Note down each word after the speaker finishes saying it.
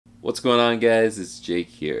What's going on, guys? It's Jake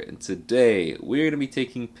here, and today we're going to be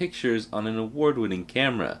taking pictures on an award-winning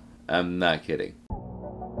camera. I'm not kidding.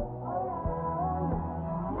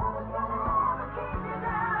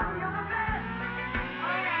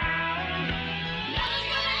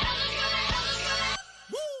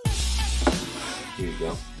 Here you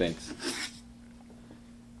go. Thanks.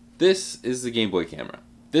 This is the Game Boy camera.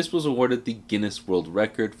 This was awarded the Guinness World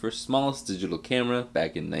Record for smallest digital camera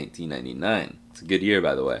back in 1999. It's a good year,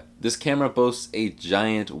 by the way. This camera boasts a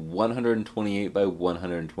giant 128 by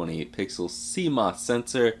 128 pixel CMOS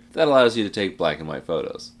sensor that allows you to take black and white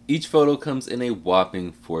photos. Each photo comes in a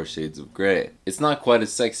whopping 4 shades of gray. It's not quite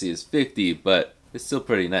as sexy as 50, but it's still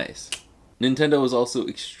pretty nice. Nintendo was also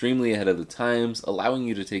extremely ahead of the times, allowing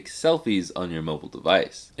you to take selfies on your mobile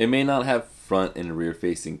device. It may not have front and rear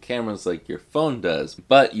facing cameras like your phone does,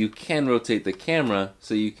 but you can rotate the camera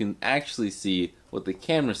so you can actually see what the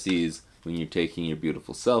camera sees when you're taking your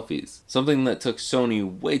beautiful selfies. Something that took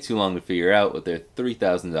Sony way too long to figure out with their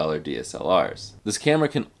 $3,000 DSLRs. This camera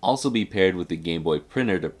can also be paired with the Game Boy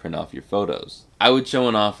printer to print off your photos. I would show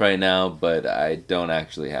one off right now, but I don't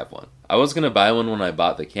actually have one. I was going to buy one when I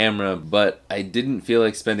bought the camera, but I didn't feel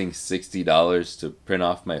like spending $60 to print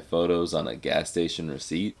off my photos on a gas station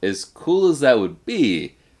receipt. As cool as that would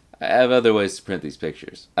be, I have other ways to print these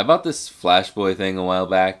pictures. I bought this Flash Boy thing a while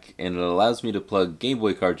back, and it allows me to plug Game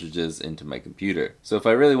Boy cartridges into my computer. So if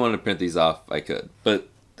I really wanted to print these off, I could. But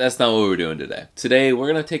that's not what we're doing today. Today,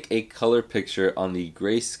 we're going to take a color picture on the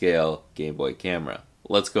grayscale Game Boy camera.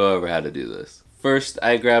 Let's go over how to do this. First,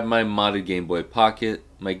 I grabbed my modded Game Boy Pocket,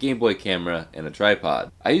 my Game Boy camera, and a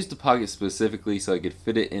tripod. I used the Pocket specifically so I could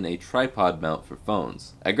fit it in a tripod mount for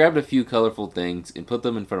phones. I grabbed a few colorful things and put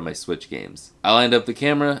them in front of my Switch games. I lined up the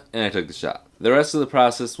camera and I took the shot. The rest of the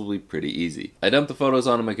process will be pretty easy. I dump the photos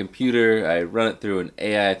onto my computer, I run it through an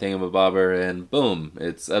AI thingamabobber, and boom,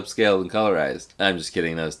 it's upscaled and colorized. I'm just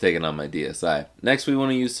kidding, that was taken on my DSi. Next, we want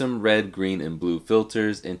to use some red, green, and blue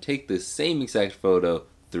filters and take the same exact photo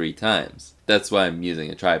 3 times. That's why I'm using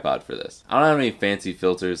a tripod for this. I don't have any fancy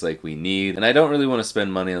filters like we need, and I don't really want to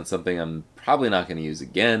spend money on something I'm probably not going to use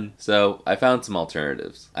again, so I found some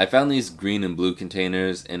alternatives. I found these green and blue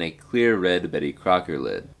containers and a clear red Betty Crocker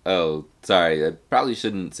lid. Oh, sorry, I probably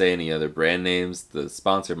shouldn't say any other brand names. The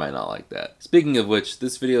sponsor might not like that. Speaking of which,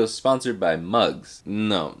 this video is sponsored by mugs.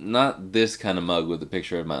 No, not this kind of mug with a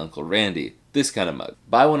picture of my Uncle Randy. This kind of mug.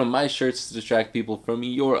 Buy one of my shirts to distract people from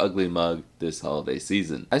your ugly mug this holiday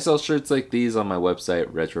season. I sell shirts like these on my website,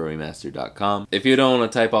 retroremaster.com. If you don't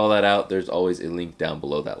want to type all that out, there's always a link down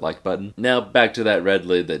below that like button. Now back to that red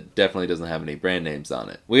lid that definitely doesn't have any brand names on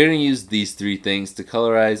it. We're going to use these 3 things to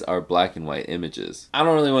colorize our black and white images. I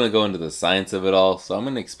don't really want to go into the science of it all, so I'm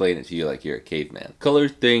going to explain it to you like you're a caveman. Color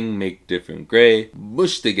thing, make different gray,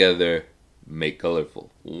 mush together, make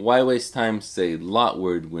colorful. Why waste time to say lot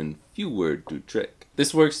word when few word do trick?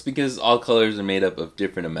 This works because all colors are made up of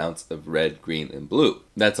different amounts of red, green, and blue.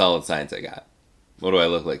 That's all the science I got. What do I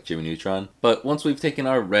look like, Jimmy Neutron? But once we've taken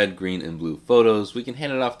our red, green, and blue photos, we can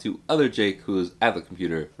hand it off to other Jake who is at the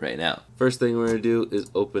computer right now. First thing we're going to do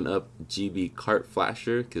is open up GB Cart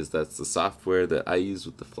Flasher, because that's the software that I use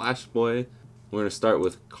with the Flash Boy. We're going to start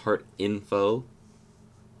with Cart Info.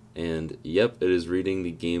 And yep, it is reading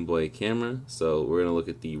the Game Boy camera. So we're going to look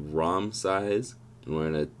at the ROM size. And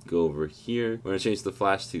we're going to go over here. We're going to change the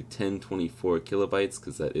flash to 1024 kilobytes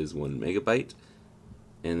because that is 1 megabyte.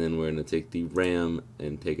 And then we're going to take the RAM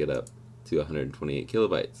and take it up to 128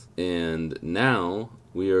 kilobytes. And now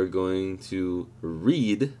we are going to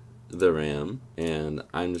read the RAM. And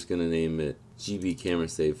I'm just going to name it GB Camera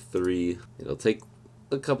Save 3. It'll take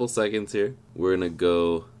a couple seconds here. We're going to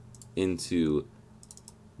go into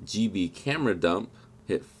GB Camera Dump,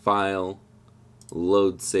 hit File,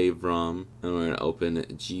 Load Save ROM, and we're going to open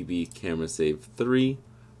GB Camera Save 3.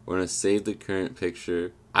 We're going to save the current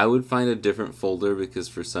picture. I would find a different folder because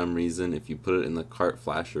for some reason if you put it in the Cart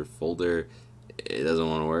Flasher folder, it doesn't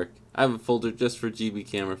want to work. I have a folder just for GB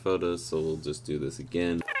camera photos, so we'll just do this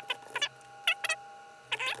again.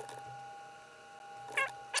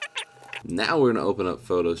 Now we're going to open up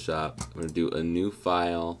Photoshop. We're going to do a new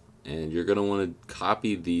file, and you're going to want to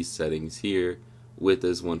copy these settings here. Width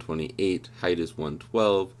is 128, height is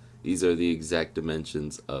 112. These are the exact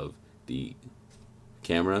dimensions of the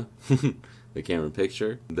camera, the camera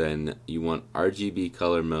picture. Then you want RGB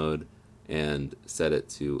color mode and set it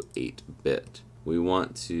to 8-bit. We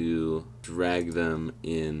want to drag them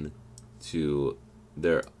in to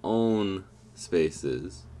their own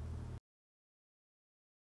spaces.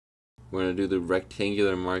 We're going to do the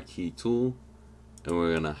rectangular marquee tool, and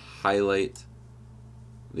we're going to highlight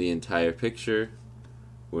the entire picture.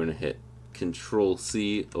 We're going to hit Control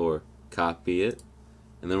C or copy it.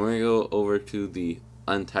 And then we're going to go over to the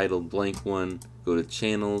untitled blank one, go to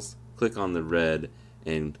channels, click on the red,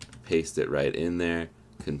 and paste it right in there.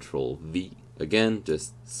 Control V. Again,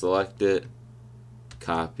 just select it,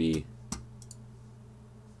 copy,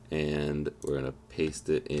 and we're going to paste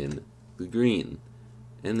it in the green.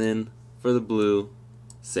 And then for the blue,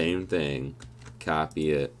 same thing,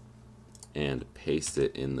 copy it and paste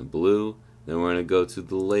it in the blue. Then we're going to go to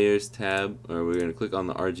the layers tab, or we're going to click on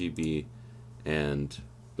the RGB, and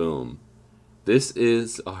boom. This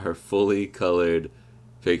is our fully colored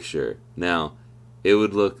picture. Now, it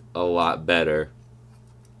would look a lot better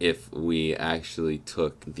if we actually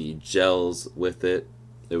took the gels with it.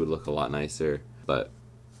 It would look a lot nicer. But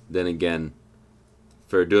then again,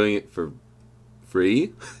 for doing it for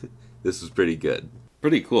free, this was pretty good.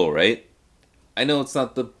 Pretty cool, right? I know it's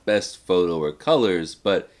not the best photo or colors,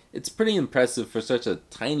 but it's pretty impressive for such a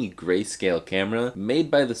tiny grayscale camera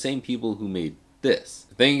made by the same people who made this.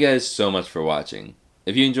 Thank you guys so much for watching.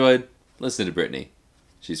 If you enjoyed, listen to Brittany.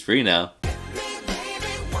 She's free now.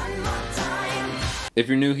 If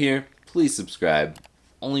you're new here, please subscribe.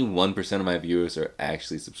 Only 1% of my viewers are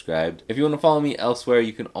actually subscribed. If you want to follow me elsewhere,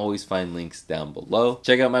 you can always find links down below.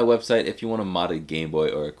 Check out my website if you want a modded Game Boy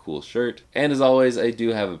or a cool shirt. And as always, I do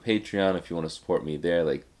have a Patreon if you want to support me there,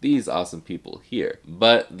 like these awesome people here.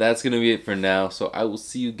 But that's going to be it for now, so I will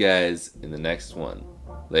see you guys in the next one.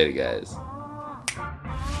 Later, guys.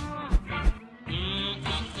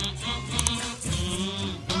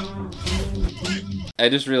 I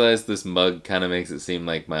just realized this mug kind of makes it seem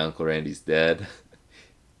like my Uncle Randy's dead.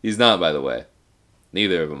 He's not, by the way.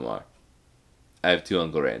 Neither of them are. I have two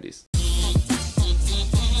Uncle Randys.